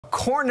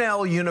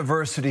Cornell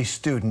University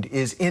student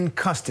is in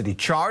custody,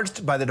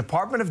 charged by the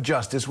Department of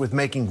Justice with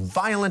making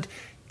violent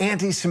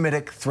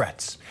anti-Semitic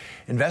threats.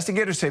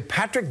 Investigators say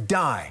Patrick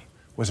Dye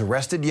was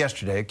arrested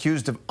yesterday,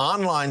 accused of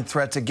online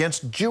threats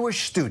against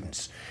Jewish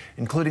students,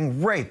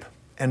 including rape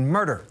and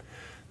murder.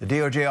 The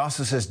DOJ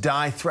also says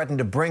Dye threatened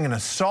to bring an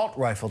assault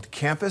rifle to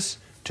campus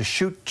to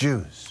shoot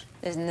Jews.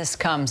 And this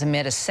comes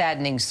amid a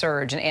saddening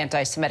surge in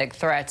anti-Semitic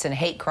threats and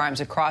hate crimes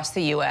across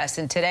the U.S.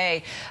 And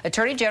today,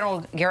 Attorney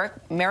General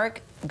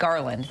Merrick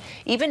Garland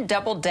even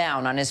doubled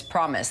down on his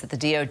promise that the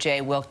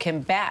DOJ will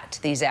combat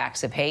these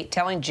acts of hate,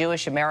 telling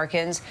Jewish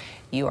Americans,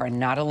 you are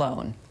not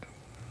alone.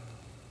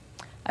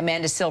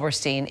 Amanda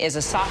Silverstein is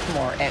a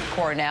sophomore at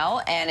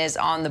Cornell and is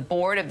on the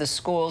board of the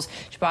school's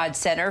Chabad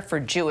Center for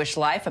Jewish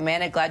Life.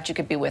 Amanda, glad you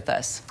could be with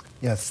us.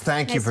 Yes,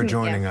 thank you for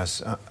joining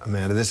us,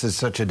 Amanda. This is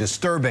such a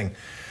disturbing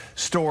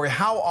story.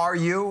 How are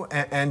you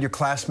and your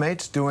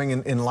classmates doing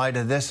in light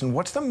of this, and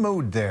what's the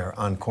mood there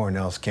on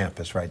Cornell's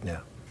campus right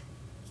now?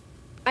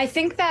 I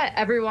think that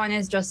everyone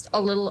is just a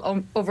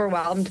little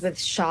overwhelmed with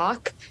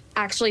shock,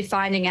 actually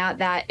finding out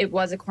that it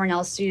was a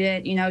Cornell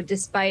student,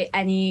 despite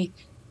any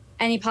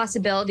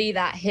possibility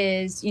that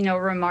his,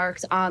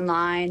 remarks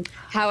online,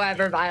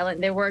 however violent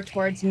they were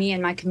towards me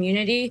and my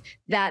community,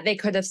 that they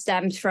could have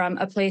stemmed from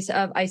a place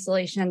of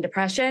isolation and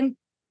depression.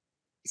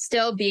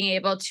 Still being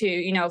able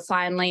to,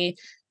 finally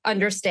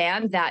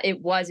understand that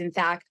it was, in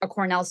fact, a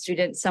Cornell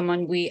student,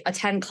 someone we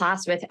attend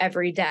class with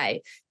every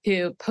day,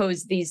 who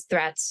posed these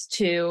threats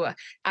to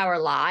our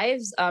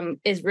lives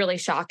is really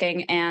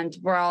shocking. And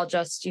we're all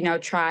just,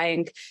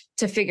 trying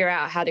to figure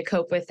out how to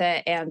cope with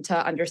it and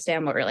to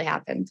understand what really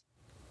happened.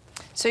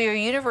 So your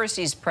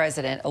university's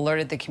president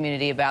alerted the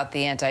community about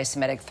the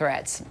anti-Semitic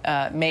threats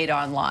made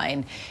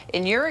online.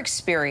 In your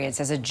experience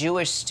as a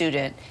Jewish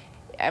student,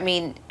 I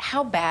mean,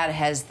 how bad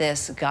has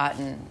this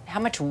gotten? How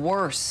much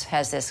worse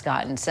has this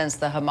gotten since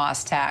the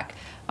Hamas attack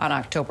on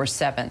October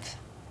 7th?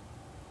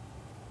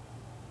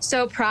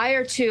 So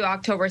prior to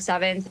October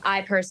 7th,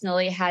 I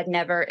personally had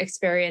never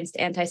experienced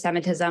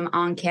anti-Semitism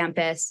on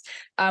campus.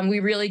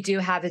 We really do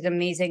have an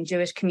amazing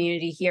Jewish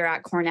community here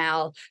at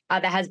Cornell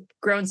that has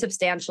grown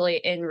substantially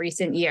in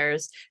recent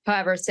years.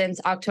 However, since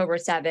October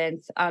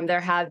 7th,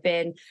 there have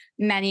been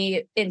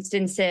many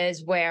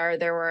instances where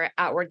there were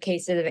outward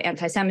cases of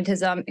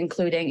anti-Semitism,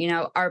 including,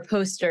 our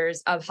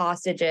posters of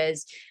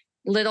hostages,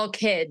 little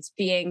kids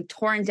being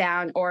torn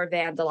down or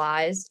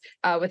vandalized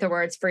with the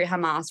words "Free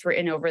Hamas"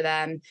 written over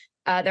them.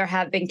 There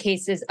have been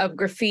cases of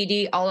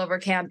graffiti all over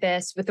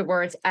campus with the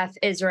words "F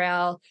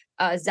Israel,"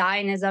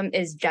 "Zionism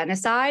is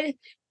genocide,"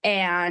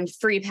 and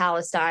 "Free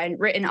Palestine"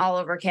 written all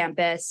over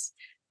campus.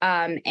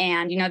 And,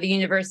 the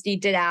university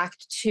did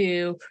act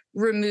to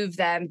remove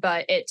them,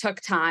 but it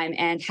took time,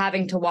 and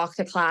having to walk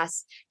to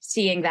class,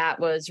 seeing that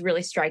was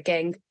really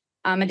striking.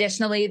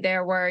 Additionally,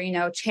 there were,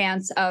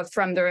 chants of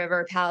from the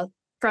river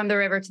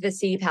to the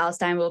sea,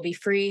 Palestine will be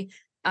free,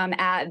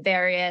 at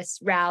various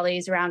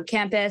rallies around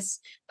campus,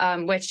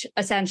 which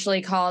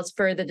essentially calls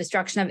for the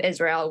destruction of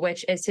Israel,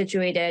 which is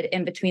situated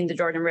in between the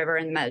Jordan River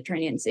and the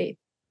Mediterranean Sea.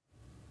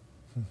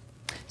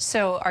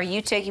 So are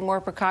you taking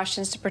more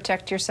precautions to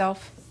protect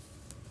yourself?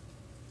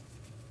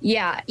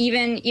 Yeah,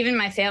 even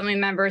my family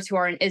members who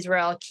are in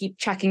Israel keep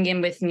checking in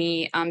with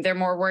me. They're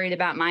more worried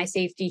about my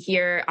safety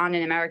here on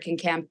an American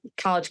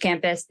college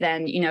campus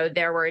than,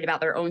 they're worried about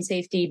their own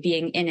safety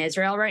being in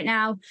Israel right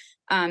now.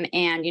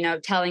 And,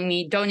 telling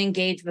me don't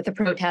engage with the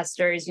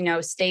protesters,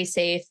 stay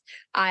safe.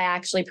 I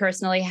actually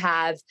personally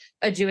have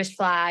a Jewish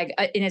flag,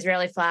 an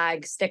Israeli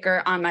flag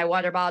sticker on my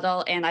water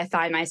bottle. And I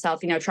find myself,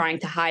 trying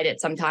to hide it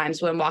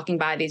sometimes when walking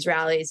by these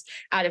rallies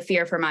out of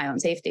fear for my own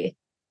safety.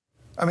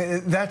 I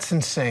mean, that's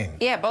insane.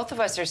 Yeah, both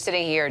of us are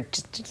sitting here,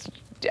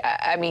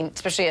 I mean,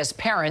 especially as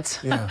parents.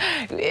 Yeah.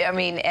 I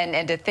mean,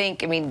 and to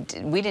think, I mean,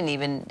 we didn't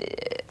even,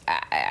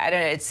 I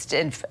don't know, it's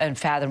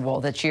unfathomable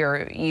that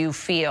you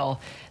feel,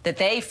 that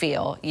they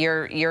feel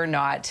you're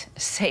not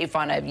safe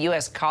on a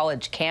U.S.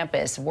 college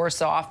campus,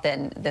 worse off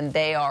than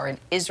they are in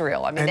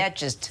Israel. I mean, that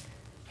just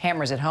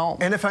hammers it home.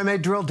 And if I may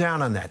drill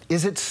down on that,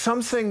 is it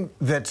something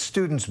that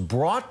students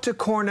brought to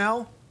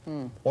Cornell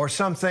or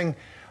something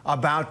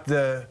about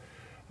the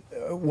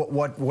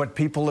what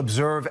people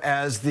observe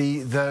as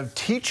the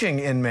teaching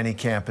in many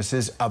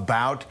campuses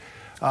about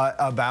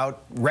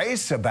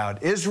race,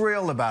 about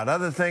Israel, about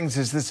other things?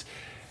 Is this,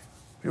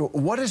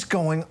 what is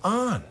going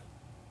on?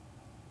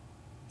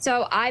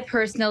 So I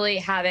personally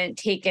haven't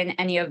taken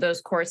any of those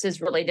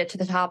courses related to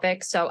the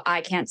topic, so I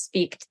can't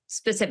speak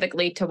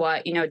specifically to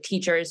what,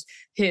 teachers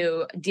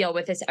who deal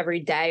with this every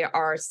day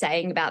are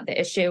saying about the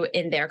issue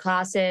in their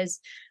classes.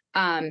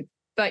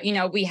 But,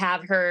 we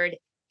have heard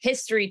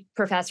history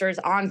professors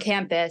on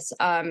campus,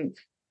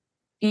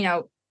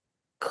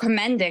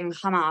 commending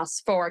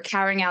Hamas for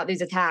carrying out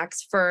these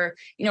attacks, for,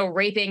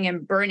 raping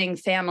and burning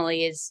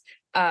families,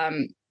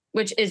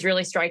 which is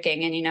really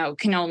striking and,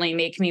 can only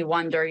make me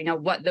wonder,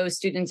 what those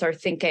students are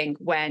thinking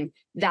when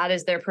that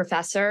is their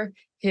professor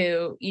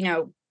who,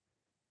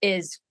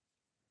 is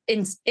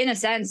in a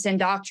sense,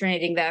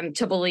 indoctrinating them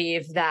to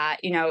believe that,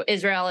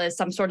 Israel is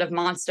some sort of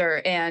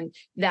monster and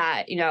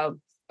that,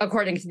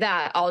 according to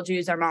that, all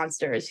Jews are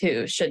monsters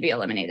who should be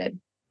eliminated.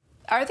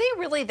 Are they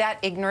really that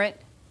ignorant?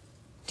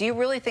 Do you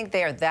really think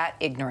they are that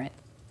ignorant?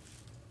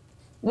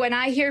 When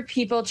I hear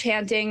people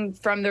chanting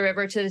from the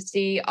river to the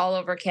sea all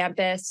over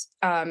campus,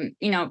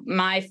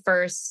 my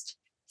first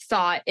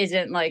thought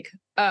isn't like,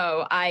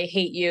 oh, I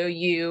hate you.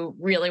 You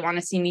really want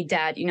to see me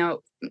dead.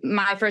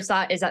 My first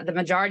thought is that the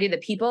majority of the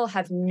people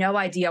have no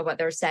idea what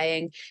they're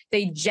saying.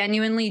 They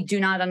genuinely do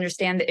not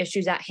understand the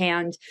issues at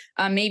hand.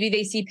 Maybe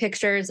they see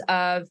pictures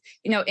of,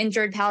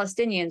 injured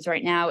Palestinians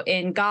right now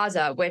in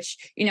Gaza, which,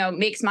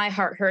 makes my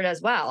heart hurt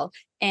as well.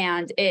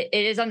 And it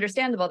is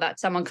understandable that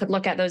someone could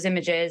look at those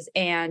images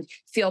and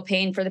feel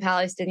pain for the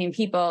Palestinian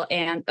people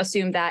and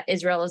assume that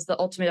Israel is the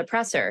ultimate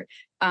oppressor.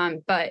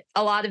 But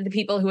a lot of the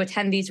people who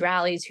attend these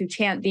rallies, who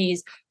chant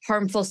these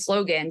harmful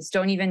slogans,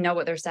 don't even know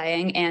what they're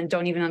saying and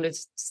don't even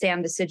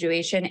understand the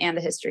situation and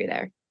the history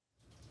there.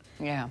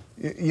 Yeah.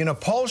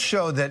 Polls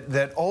show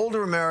that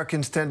older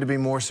Americans tend to be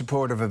more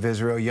supportive of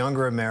Israel,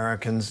 younger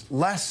Americans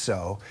less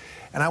so.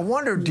 And I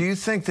wonder, do you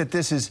think that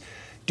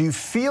do you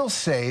feel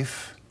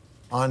safe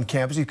on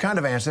campus? You kind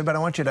of answered, but I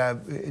want you to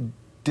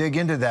dig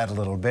into that a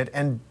little bit.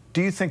 And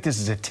do you think this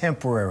is a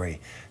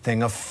temporary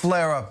thing, a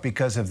flare-up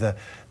because of the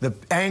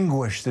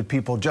anguish that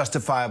people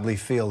justifiably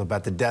feel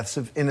about the deaths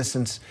of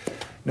innocents,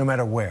 no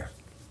matter where?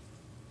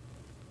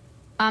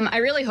 I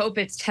really hope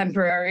it's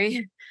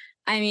temporary.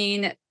 I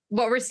mean,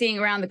 what we're seeing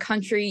around the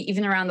country,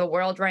 even around the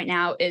world right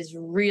now, is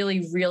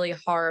really, really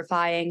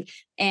horrifying.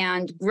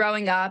 And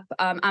growing up,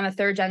 I'm a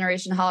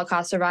third-generation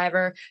Holocaust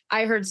survivor.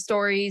 I heard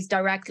stories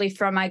directly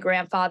from my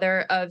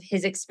grandfather of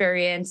his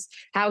experience,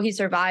 how he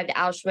survived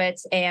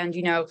Auschwitz, and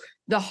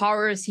the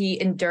horrors he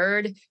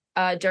endured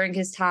during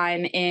his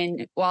time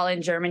while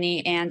in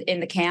Germany and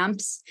in the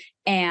camps.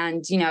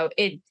 And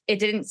it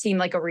didn't seem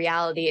like a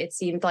reality. It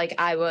seemed like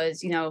I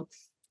was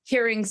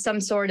hearing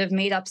some sort of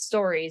made up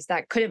stories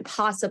that couldn't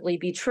possibly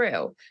be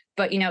true.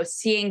 But,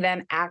 seeing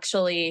them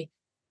actually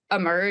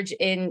emerge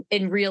in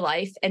real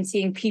life and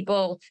seeing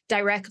people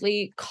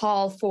directly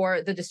call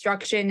for the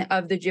destruction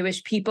of the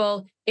Jewish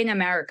people in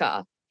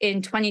America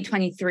in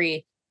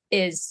 2023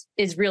 is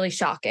really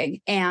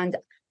shocking. And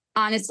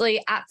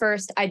honestly, at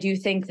first, I do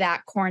think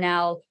that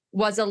Cornell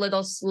was a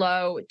little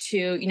slow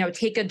to,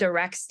 take a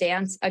direct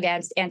stance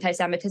against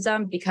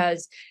anti-Semitism,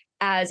 because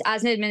as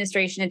an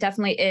administration, it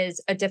definitely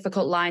is a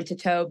difficult line to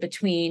toe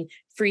between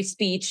free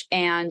speech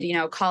and,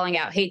 calling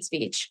out hate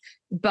speech.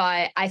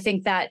 But I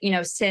think that,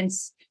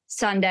 since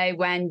Sunday,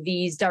 when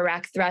these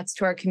direct threats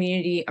to our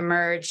community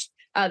emerged,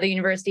 the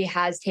university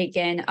has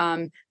taken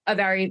a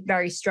very,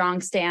 very strong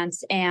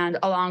stance, and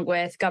along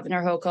with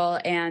Governor Hochul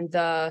and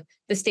the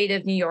state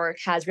of New York,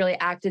 has really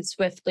acted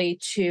swiftly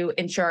to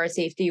ensure our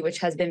safety, which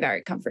has been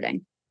very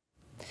comforting.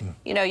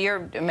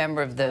 You're a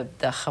member of the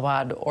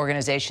Chabad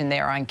organization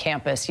there on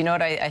campus. You know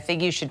what? I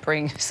think you should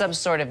bring some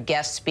sort of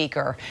guest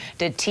speaker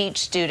to teach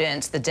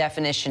students the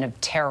definition of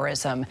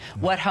terrorism,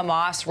 what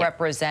Hamas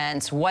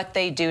represents, what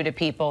they do to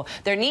people.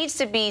 There needs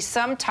to be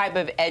some type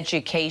of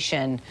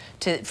education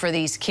for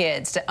these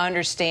kids to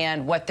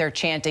understand what they're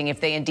chanting, if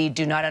they indeed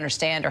do not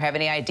understand or have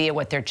any idea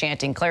what they're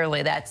chanting.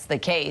 Clearly, that's the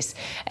case.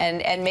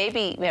 And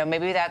maybe,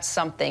 maybe that's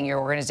something your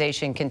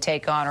organization can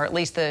take on, or at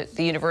least the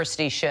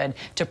university should,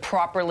 to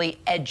properly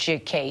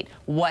educate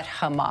what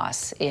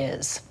Hamas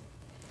is.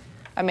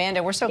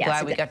 Amanda, we're so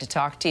glad we got to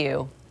talk to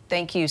you.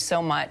 Thank you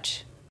so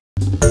much.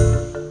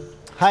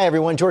 Hi,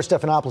 everyone. George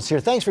Stephanopoulos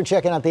here. Thanks for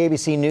checking out the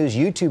ABC News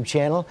YouTube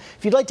channel.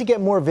 If you'd like to get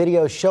more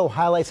videos, show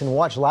highlights, and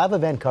watch live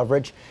event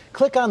coverage,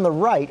 click on the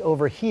right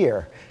over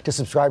here to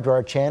subscribe to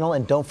our channel.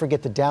 And don't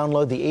forget to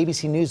download the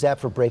ABC News app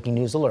for breaking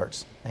news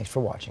alerts. Thanks for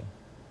watching.